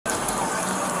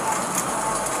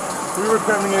We were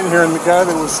coming in here, and the guy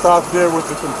that was stopped there with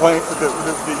the complaint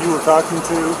that you were talking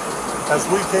to, as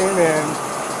we came in,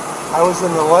 I was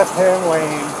in the left-hand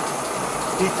lane.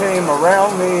 He came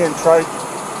around me and tried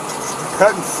to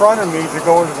cut in front of me to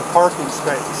go into the parking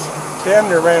space. Damn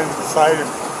near ran into the side of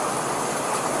me.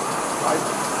 I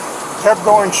kept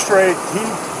going straight. He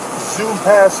zoomed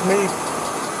past me,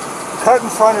 cut in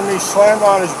front of me, slammed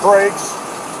on his brakes.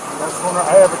 That's when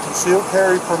I have a concealed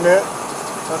carry permit.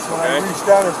 That's when I reached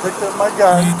down and picked up my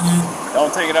gun.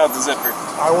 Don't take it out the zipper.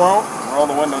 I won't. Roll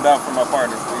the window down for my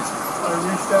partner, please. I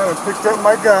reached down and picked up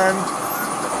my gun,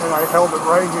 and I held it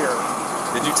right here.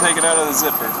 Did you take it out of the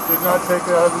zipper? Did not take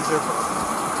it out of the zipper.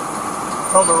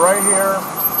 Held it right here.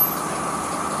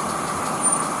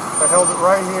 I held it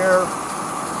right here.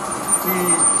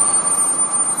 He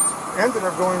ended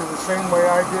up going the same way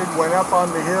I did, went up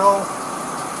on the hill,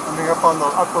 up on the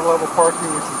upper level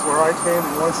parking, which is where I came,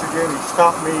 and once again he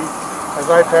stopped me as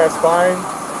I passed by him.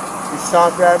 He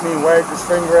stopped at me, wagged his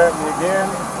finger at me again,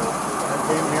 and I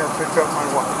came here and picked up my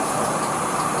wife.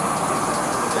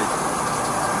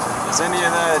 Does any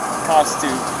of that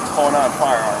constitute pulling out a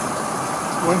firearm?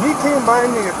 When he came by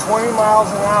me at 20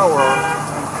 miles an hour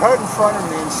and cut in front of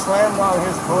me and slammed on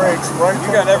his brakes right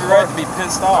You got every right to be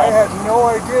pissed off. I had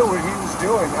no idea what he was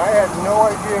doing. I had no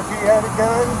idea if he had a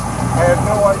gun. I had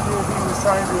no idea if he was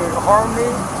trying to harm me.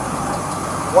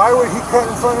 Why would he cut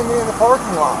in front of me in the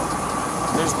parking lot?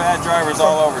 There's bad drivers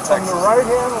all over Texas. From the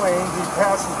right-hand lane, he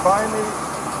passes by me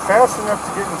fast enough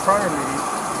to get in front of me,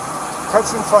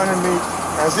 cuts in front of me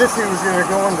as if he was going to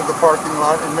go into the parking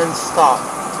lot and then stop.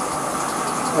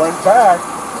 Went back,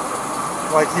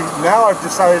 like now I've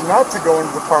decided not to go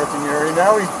into the parking area.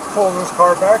 Now he pulled his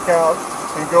car back out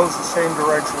and goes the same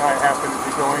direction I happen to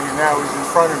be going, and now he's in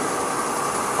front of me.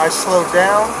 I slowed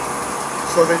down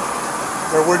so that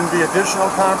there wouldn't be additional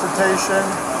confrontation.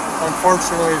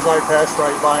 Unfortunately, as I passed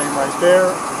right by him right there,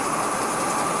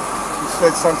 he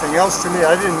said something else to me.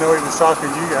 I didn't know he was talking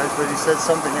to you guys, but he said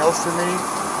something else to me.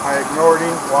 I ignored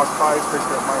him, walked by, picked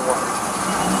up my wife.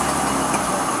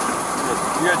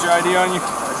 You got your ID on you?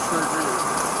 I sure do.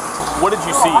 What did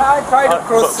you see? I tried to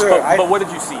cross. But what did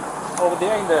you see? Over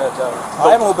there in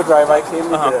I'm Uber driver. I came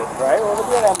with the drive over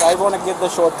there, and I want to get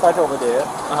the shortcut over there.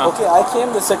 Okay, I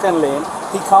came the second lane.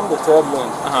 He come the third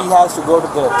lane. He has to go to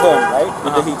the turn, right?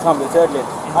 He come the third lane.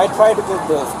 I tried to get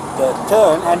the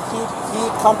turn, and he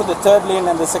come to the third lane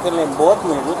and the second lane, both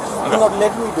middle. He not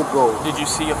let me to go. Did you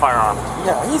see a firearm?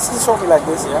 Yeah, he showed me like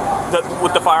this. Yeah.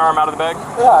 With the firearm out of the bag?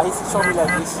 Yeah, he showed me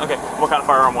like this. Okay. What kind of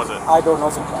firearm was it? I don't know.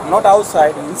 Not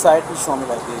outside. Inside, he showed me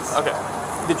like this. Okay.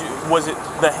 Was it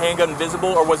the handgun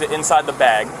visible, or was it inside the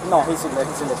bag? No, he's in the gun.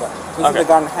 He's in the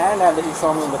gun hand, and he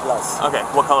showed me in the glass. Okay,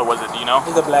 what color was it? Do you know?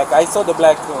 It's the black. I saw the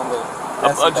black on the.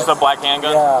 Just a black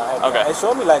handgun? Yeah. Okay. It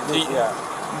showed me like this.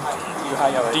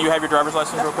 Do you have your driver's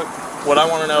license real quick? What I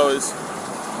want to know is,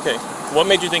 okay, what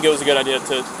made you think it was a good idea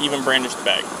to even brandish the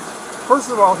bag? First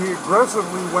of all, he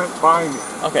aggressively went by me.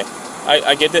 Okay.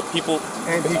 I get that people,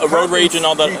 and road rage and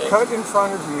all that. He cut in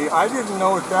front of me. I didn't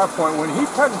know at that point. When he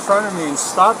cut in front of me and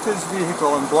stopped his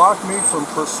vehicle and blocked me from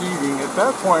proceeding, at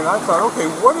that point I thought, okay,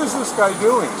 what is this guy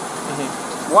doing?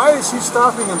 Why is he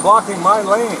stopping and blocking my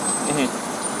lane?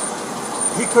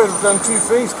 He could have done two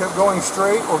things, kept going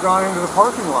straight or gone into the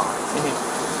parking lot.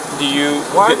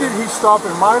 Why did he stop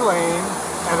in my lane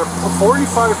at a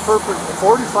 45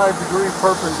 degree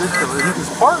perpendicular? He was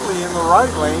partly in the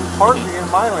right lane, partly in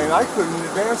my lane. I couldn't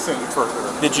advance any further.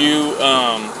 Did you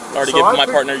already give my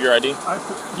partner your ID?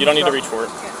 You don't need to reach for it.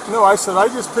 No, I said I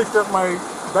just picked up my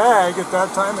bag at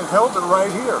that time and held it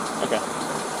right here. Okay.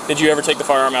 Did you ever take the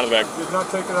firearm out of the bag? Did not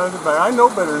take it out of the bag. I know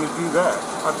better than to do that.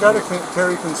 I've got to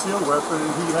carry concealed weapon,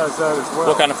 and he has that as well.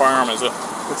 What kind of firearm is it?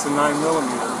 It's a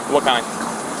 9mm. What kind?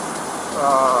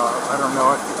 I don't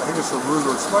know. I think it's a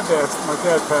Ruger. My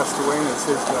dad passed away, and it's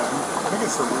his gun. I think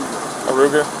it's a Ruger. A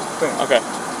Ruger? Thing. Okay.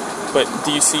 But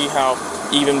do you see how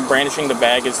even brandishing the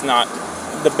bag is not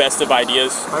the best of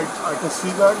ideas? I can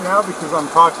see that now because I'm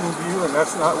talking to you, and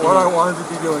that's not what I wanted to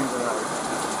be doing tonight.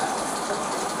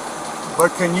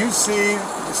 But can you see,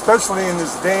 especially in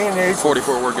this day and age,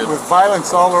 44, we're good. With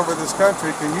violence all over this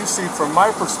country, can you see from my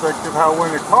perspective how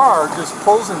when a car just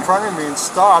pulls in front of me and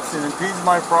stops and impedes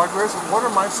my progress, what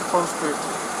am I supposed to...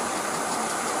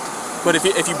 But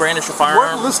if you brandish a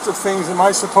firearm... What list of things am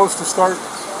I supposed to start...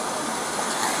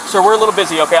 Sir, we're a little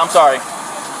busy, okay? I'm sorry.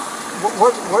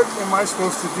 What am I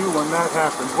supposed to do when that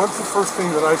happens? What's the first thing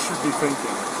that I should be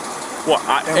thinking? Well,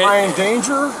 am I in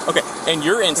danger? Okay, in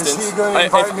your instance... Is he going to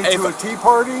invite me to a tea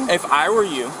party? If I were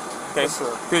you, okay, yes,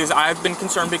 sir. Because I've been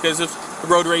concerned because of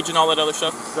road rage and all that other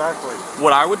stuff. Exactly.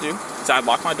 What I would do is I'd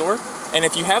lock my door, And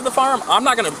if you have the firearm, I'm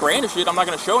not going to brandish it. I'm not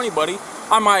going to show anybody.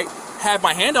 I might have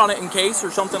my hand on it in case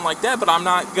or something like that, but I'm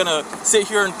not going to sit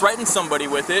here and threaten somebody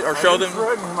with it or show them.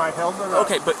 Threaten him, I held it up.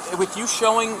 Okay, but with you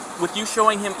showing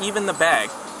him even the bag,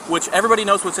 which everybody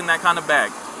knows what's in that kind of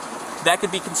bag, that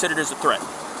could be considered as a threat.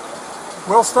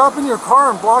 Well, stopping your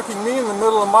car and blocking me in the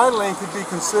middle of my lane could be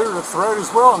considered a threat as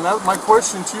well. And that, my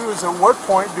question to you is, at what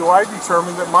point do I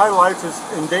determine that my life is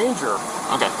in danger?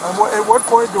 Okay. At what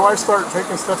point do I start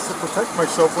taking steps to protect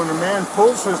myself when a man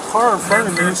pulls his car in front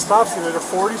of me and stops it at a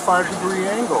 45-degree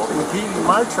angle, impeding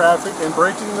my traffic and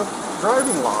breaking the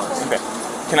driving laws? Okay.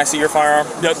 Can I see your firearm?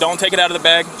 Don't take it out of the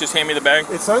bag. Just hand me the bag.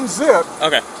 It's unzipped.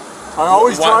 Okay. I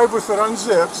always drive with it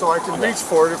unzipped so I can reach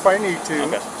for it if I need to.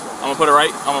 Okay. I'm gonna put it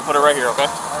right here, okay?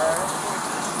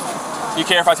 You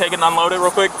care if I take it and unload it real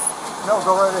quick? No,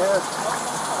 go right ahead.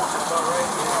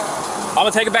 I'm gonna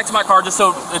take it back to my car just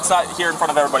so it's not here in front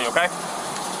of everybody, okay?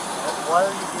 Why are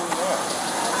you doing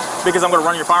that? Because I'm gonna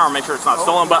run your firearm, make sure it's not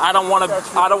stolen, but I don't wanna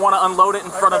unload it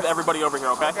in front of everybody over here,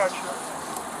 okay?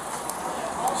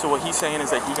 So what he's saying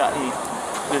is that he got in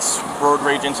this road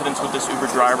rage incident with this Uber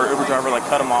driver. Uber driver like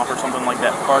cut him off or something like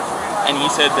that, parked, and he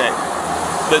said that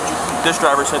this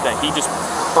driver said that he just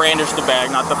brandished the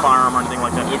bag, not the firearm or anything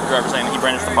like that. The Uber driver saying that he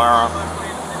brandished the firearm.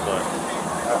 But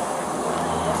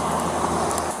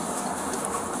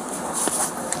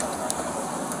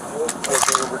was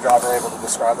the Uber driver able to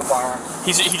describe the firearm?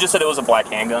 he just said it was a black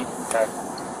handgun. Okay.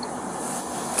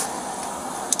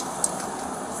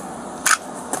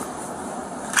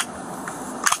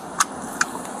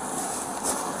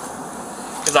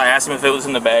 Because I asked him if it was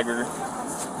in the bag or...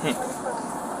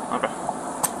 Okay.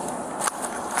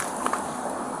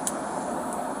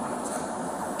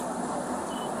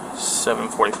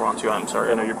 $7:44 on 2. I'm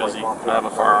sorry, I know you're busy. I have a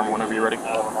firearm whenever you're ready.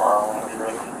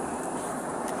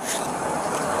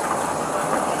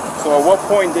 So at what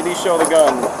point did he show the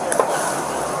gun?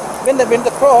 When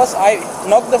the cross, I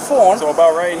knocked the phone. So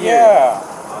about right here. Yeah.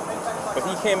 But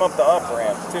he came up the up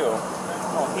ramp too.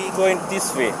 No, he going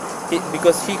this way.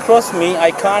 Because he crossed me,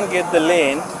 I can't get the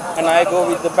lane, and I go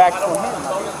with the back from him.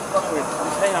 Wait,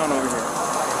 just hang on over here.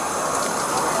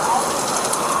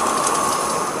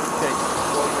 Okay.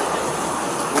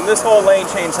 When this whole lane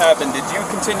change happened, did you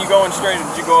continue going straight or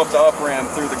did you go up the up ramp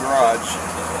through the garage?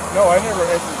 No, I never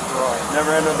entered the garage.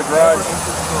 Never entered the garage?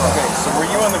 Okay, so were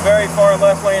you in the very far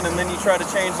left lane and then you tried to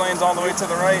change lanes all the way to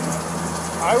the right?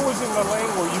 I was in the lane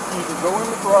where you can either go in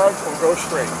the garage or go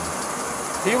straight.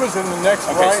 He was in the next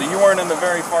okay, right. So you weren't in the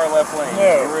very far left lane.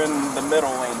 No. You were in the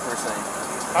middle lane per se.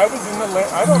 I was in the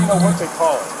lane, I don't know what they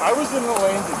call it. I was in the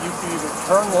lane that you could either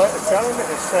turn left, it's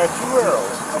had two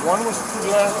arrows. One was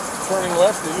turning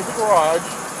left into the garage,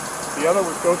 the other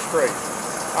was go straight.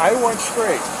 I went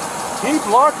straight. He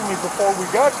blocked me before we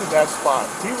got to that spot.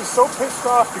 He was so pissed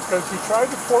off because he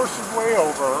tried to force his way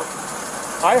over.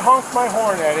 I honked my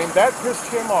horn at him, that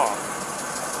pissed him off.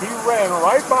 He ran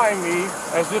right by me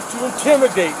as if to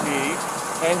intimidate me,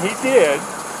 and he did,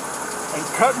 and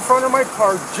cut in front of my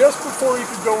car just before he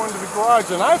could go into the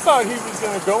garage. And I thought he was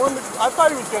going to I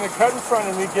thought he was going to cut in front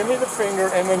of me, give me the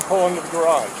finger, and then pull into the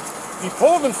garage. He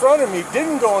pulled in front of me,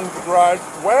 didn't go into the garage,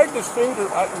 wagged his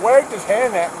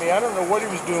hand at me. I don't know what he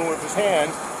was doing with his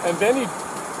hand, and then he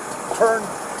turned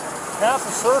half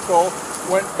a circle,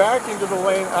 went back into the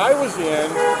lane I was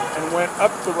in, and went up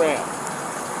the ramp.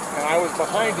 And I was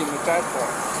behind him at that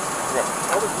point.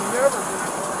 I was never going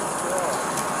to go into the garage.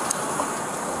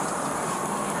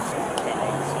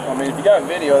 I mean, if you got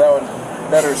video, that would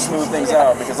better smooth things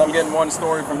out because I'm getting one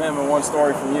story from him and one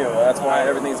story from you. That's why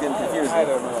everything's getting confusing. I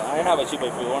don't know. I have a chip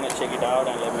if you want to check it out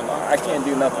and let me know. I can't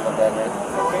do nothing with that, man.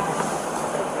 Okay.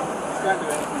 Can't do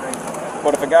anything right now.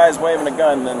 But if a guy's waving a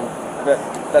gun, then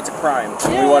that's a crime.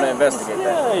 Yeah, we want to investigate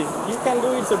that. Yeah, you can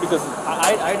do it, sir, because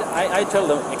I tell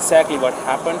them exactly what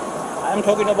happened. I'm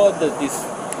talking about the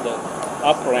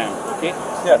up ramp, okay?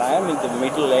 Yes. But I am in the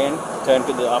middle lane, turn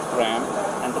to the up ramp,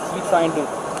 and he trying to,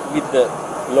 with the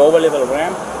lower level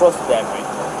ramp, cross that way.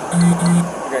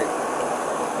 Okay.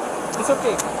 It's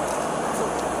okay.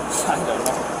 I don't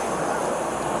know.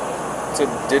 So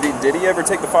did he ever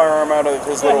take the firearm out of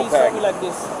his little he pack? showed me like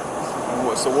this.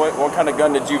 So what kind of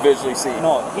gun did you visually see?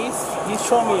 No, he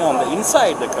showed me on the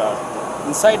inside the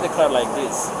car like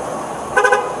this.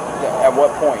 Yeah, at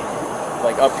what point?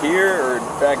 Like up here or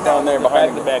back down there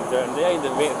behind the back there.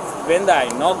 When I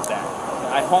knocked that,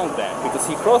 I honked that because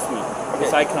he crossed me.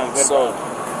 Because I can't get so,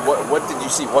 down. what did you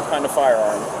see? What kind of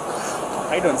firearm?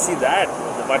 I don't see that.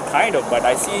 What kind of? But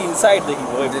I see inside the.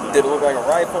 Did it look like a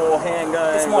rifle,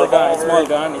 handgun, small gun.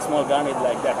 revolver? Small gun is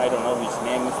like that. I don't know which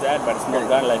name is that, but small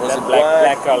gun like Was that. it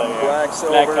Black color. Yeah. Black,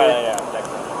 silver? Black color. Yeah. Black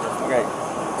color. Okay.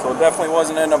 So it definitely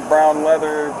wasn't in a brown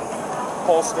leather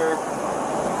holster.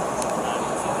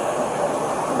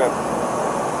 Okay.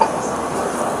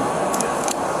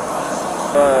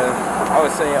 I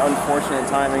would say unfortunate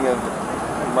timing of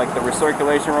like the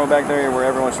recirculation road back there where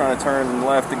everyone's trying to turn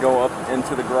left to go up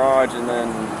into the garage, and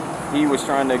then he was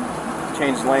trying to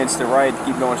change lanes to right to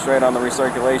keep going straight on the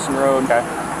recirculation road. Okay.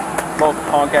 Both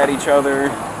honk at each other,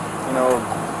 you know,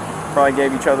 probably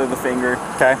gave each other the finger.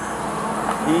 Okay.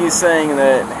 He's saying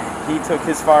that he took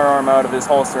his firearm out of his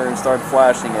holster and started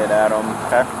flashing it at him.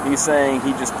 Okay. He's saying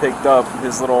he just picked up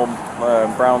his little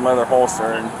brown leather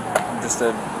holster and just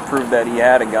to prove that he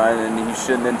had a gun and he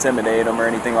shouldn't intimidate him or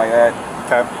anything like that.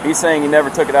 Okay. He's saying he never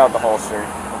took it out of the holster.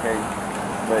 Okay.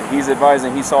 But he's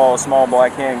advising he saw a small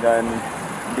black handgun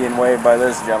being waved by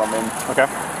this gentleman. Okay.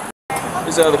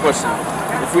 Here's the other question.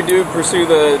 If we do pursue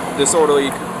the disorderly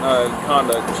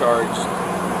conduct charge,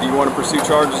 do you want to pursue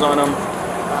charges on him?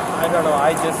 I don't know.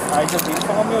 I just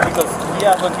inform you because we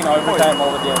are working every time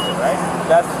over there, right?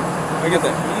 I get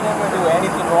that. We never do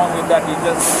anything wrong with that. We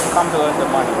just come to earn the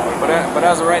money. Right? But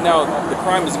as of right now, the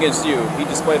crime is against you. He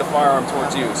displayed a firearm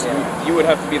towards you, so you would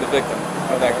have to be the victim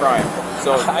of that crime.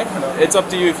 So I don't know. it's up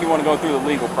to you if you want to go through the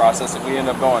legal process if we end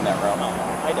up going that route.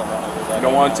 I don't want to do that. You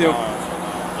don't want to?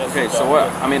 Just Okay, so what?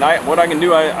 I mean, what I can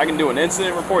do, I can do an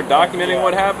incident report documenting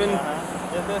what happened.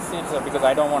 Yeah, this is because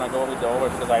I don't want to go with the over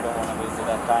because I don't want to waste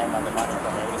that time and the money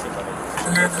from everything.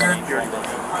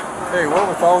 Hey, well,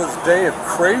 with all this day of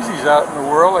crazies out in the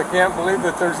world, I can't believe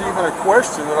that there's even a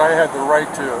question that I had the right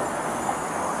to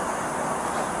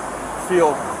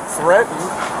feel threatened.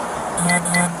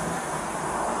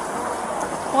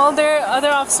 Well, other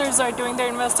officers are doing their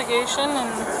investigation, and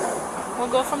we'll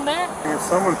go from there. If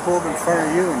someone pulled in front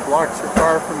of you and blocked your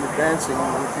car from advancing,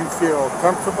 would you feel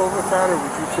comfortable with that, or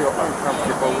would you feel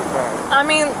uncomfortable with that? I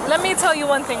mean, let me tell you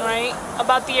one thing, right,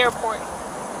 about the airport.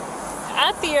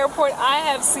 At the airport, I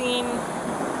have seen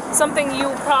something you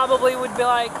probably would be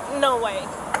like, no way.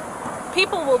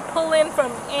 People will pull in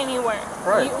from anywhere.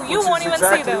 Right. You won't even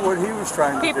see them. What he was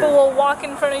trying to do. People will walk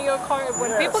in front of your car.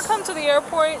 When people come to the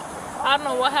airport, I don't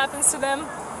know what happens to them,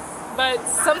 but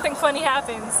something funny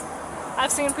happens.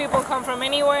 I've seen people come from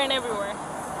anywhere and everywhere.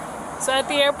 So at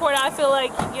the airport, I feel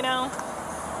like, you know,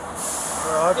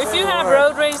 if you have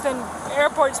road rage, then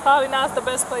airport's probably not the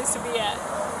best place to be at.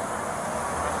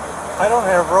 I don't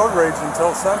have road rage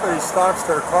until somebody stops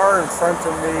their car in front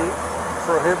of me,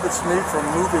 prohibits me from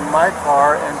moving my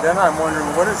car, and then I'm wondering,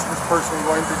 what is this person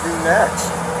going to do next?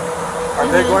 Are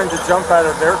they going to jump out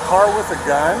of their car with a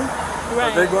gun? Right.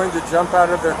 Are they going to jump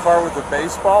out of their car with a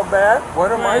baseball bat?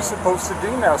 What am I supposed to do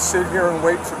now? Sit here and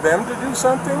wait for them to do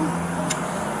something?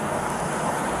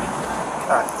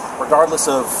 Regardless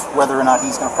of whether or not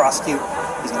he's going to prosecute,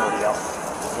 he's going to go to jail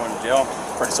He's going to jail.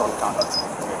 for disorderly conduct.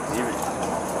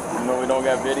 Even though we don't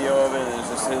got video of it, it's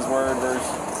just his word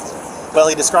versus... Well,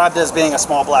 he described it as being a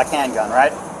small black handgun,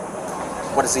 right?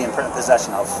 What is he in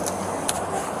possession of?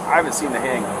 I haven't seen the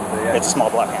handgun, but yeah. It's a small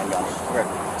black handgun. Okay.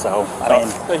 So, I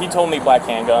mean, He told me black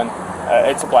handgun.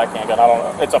 It's a black handgun. I don't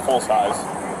know. It's a full size,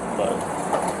 but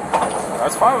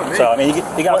That's fine with me. so I mean,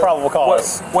 you got a probable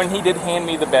cause. when he did hand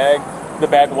me the bag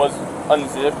was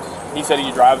unzipped. He said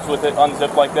he drives with it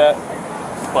unzipped like that.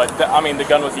 But I mean, the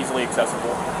gun was easily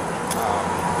accessible.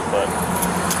 But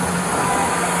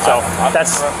So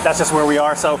that's just where we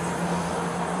are. So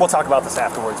we'll talk about this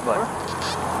afterwards. But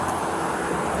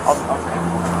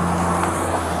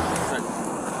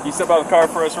You step out of the car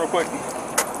for us real quick. You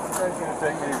guys going to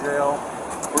take me to jail?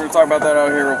 We're going to talk about that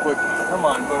out here real quick. Come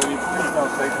on, Bodie, please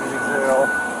don't take me to jail.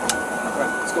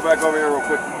 Right, let's go back over here real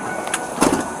quick.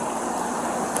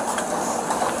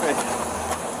 Okay.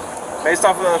 Based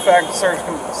off of the fact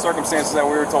circumstances that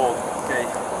we were told, okay,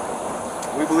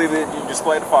 we believe that you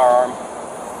displayed a firearm,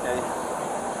 okay,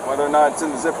 whether or not it's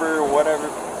in the zipper or whatever.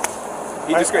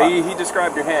 He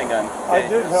described your handgun. Okay? I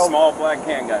did help. Small black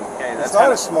handgun. Okay, that's It's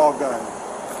not a small gun.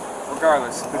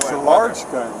 regardless. It's a large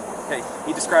gun. Okay,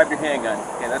 he described your handgun.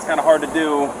 Okay, that's kind of hard to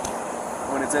do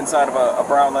when it's inside of a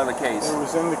brown leather case. It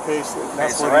was in the case. Okay,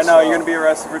 so right now you're going to be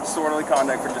arrested for disorderly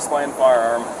conduct for displaying a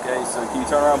firearm. Okay, so can you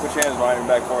turn around and put your hands behind your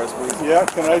back for us, please? Yeah,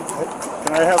 can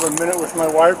I have a minute with my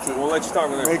wife to We'll let you talk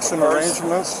with her. make some first.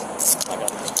 arrangements?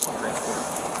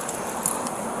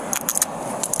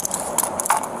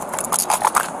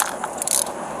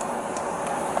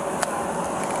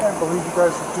 I can't believe you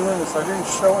guys are doing this. I didn't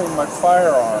show him my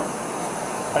firearm.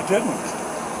 I didn't.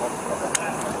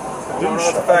 We don't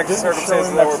know the facts and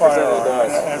circumstances that were presented to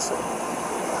us.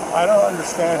 I don't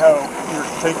understand how you're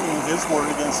taking his word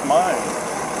against mine.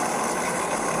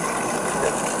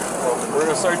 We're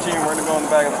going to search you and we're going to go in the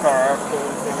back of the car after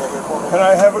everything right here for me? Can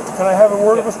I have a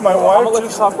word with my I'm wife? gonna let you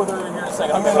talk with her in here in a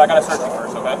second, but I gotta search you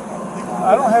first, okay?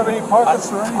 I don't have any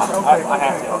pockets or anything. Okay. I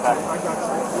have to, okay. I got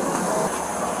you.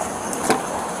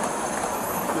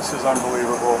 This is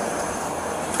unbelievable.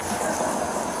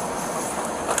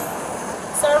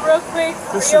 Sir, real quick,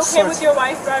 This are you is okay such- with your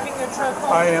wife driving your truck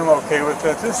home? I am okay with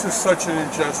that. This is such an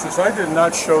injustice. I did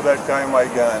not show that guy my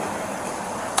gun.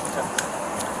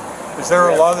 Is there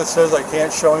a law that says I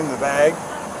can't show him the bag?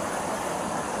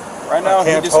 Right now,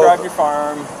 he can't described hold- your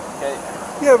firearm. Okay.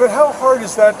 Yeah, but how hard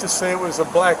is that to say it was a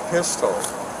black pistol?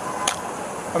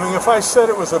 I mean, if I said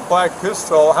it was a black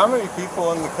pistol, how many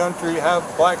people in the country have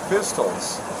black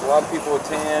pistols? A lot of people with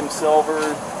tan, silver.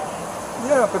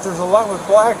 Yeah, but there's a lot with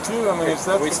black too. I mean, is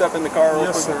that... Can we step in the car real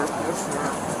Yes, quick? sir. Yes,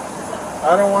 sir.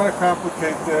 I don't want to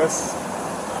complicate this.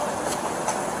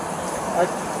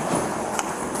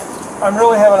 I'm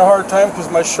really having a hard time because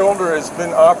my shoulder has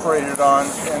been operated on,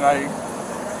 and I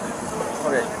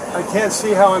can't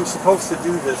see how I'm supposed to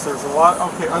do this. There's a lot.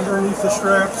 Okay, underneath the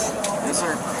straps. Yes,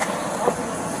 sir.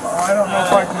 Oh, I don't know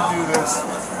if I can do this.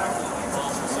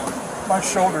 My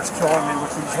shoulder's killing me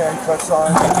with these handcuffs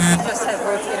on. Just had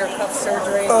rotator cuff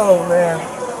surgery. Oh man.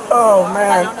 Oh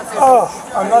man. Oh,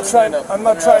 I'm not trying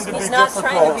to be He's not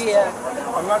difficult. trying to be a.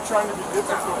 I'm not trying to be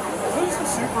difficult. Who's the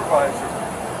supervisor?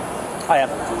 I am.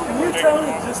 Can you tell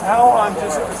me just how on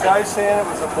just a guy saying it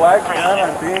was a black gun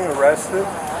I'm being arrested?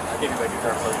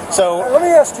 So Let me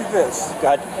ask you this.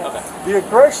 go ahead. The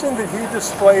aggression that he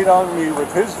displayed on me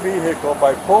with his vehicle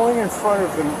by pulling in front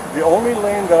of the only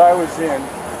lane that I was in,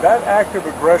 that act of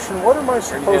aggression, what am I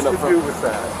supposed to do with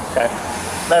that? Okay.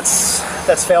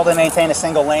 That's failed to maintain a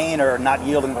single lane or not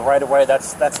yielding the right of way.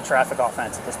 That's a traffic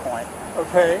offense at this point.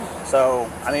 Okay? So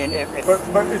I mean, if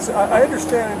But it's, I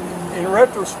understand in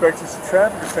retrospect it's a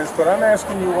traffic offense, but I'm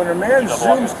asking you, when a man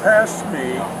zooms past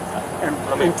me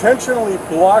and intentionally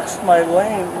blocks my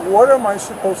lane, what am I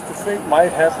supposed to think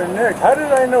might happen next? How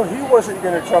did I know he wasn't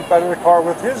going to jump out of the car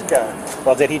with his gun?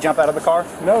 well, did he jump out of the car?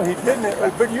 No, he didn't.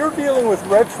 But you're dealing with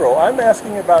retro. I'm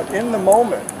asking about in the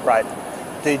moment. Right.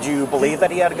 Did you believe that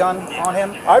he had a gun on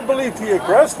him? I believed he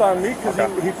aggressed on me because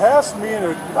he passed me, and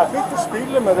I think the speed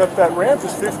limit up that ramp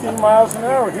is 15 miles an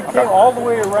hour. He came all the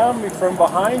way around me from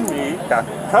behind me,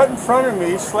 cut in front of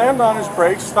me, slammed on his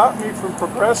brakes, stopped me from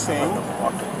progressing,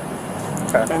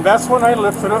 and that's when I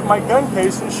lifted up my gun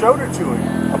case and showed it to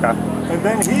him. Okay. And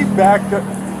then he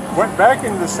went back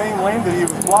into the same lane that he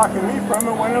was blocking me from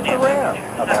and went up the ramp.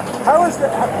 Okay. How is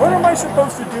that? What am I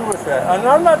supposed to do with that? And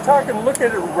I'm not talking, look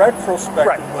at it retrospectively.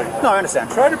 Right. No, I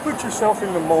understand. Try to put yourself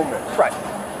in the moment. Right.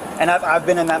 And I've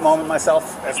been in that moment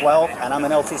myself as well, and I'm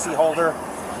an LTC holder.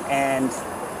 And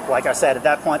like I said, at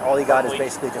that point, all you got is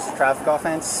basically just a traffic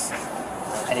offense,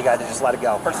 and you got to just let it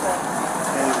go.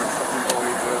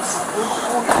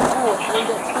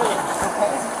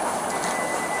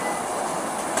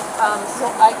 So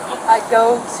I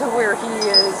go to where he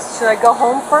is. Should I go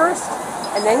home first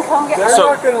and then come get? They're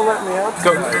not going to let me out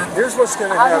tonight. Here's what's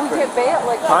going to How do happen. we get bail?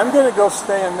 Like, I'm going to go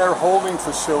stay in their holding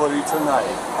facility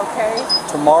tonight. okay.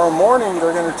 Tomorrow morning,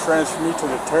 they're going to transfer me to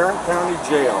the Tarrant County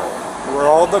Jail, where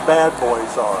all the bad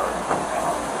boys are.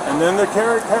 And then the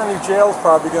Tarrant County Jail is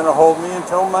probably going to hold me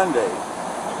until Monday.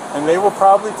 And they will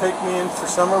probably take me in for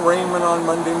some arraignment on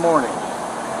Monday morning.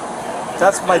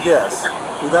 That's my guess.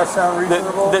 Would that sound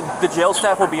reasonable? The jail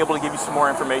staff will be able to give you some more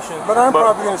information. But I'm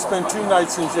probably going to spend 2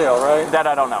 nights in jail, right? That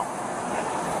I don't know.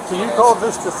 Can you call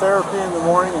Vista Therapy in the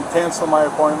morning and cancel my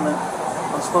appointment?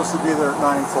 I'm supposed to be there at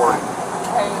 9:40.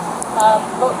 Okay.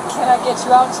 But can I get you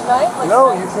out tonight? Like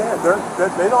No, tonight? you can't.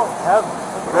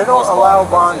 They don't allow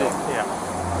bonding. Yeah.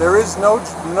 There is no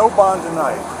bond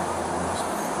tonight.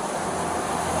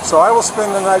 So I will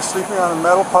spend the night sleeping on a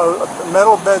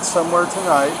metal bed somewhere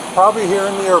tonight, probably here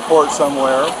in the airport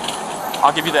somewhere.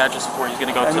 I'll give you the address where he's going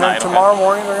to go And tonight. then tomorrow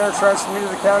morning they're going to transfer me to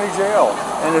the county jail.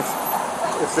 And if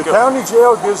the county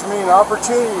jail gives me an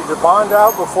opportunity to bond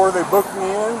out before they book me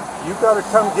in, you've got to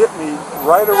come get me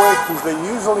right away, because they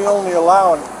usually only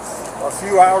allow a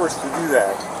few hours to do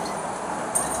that.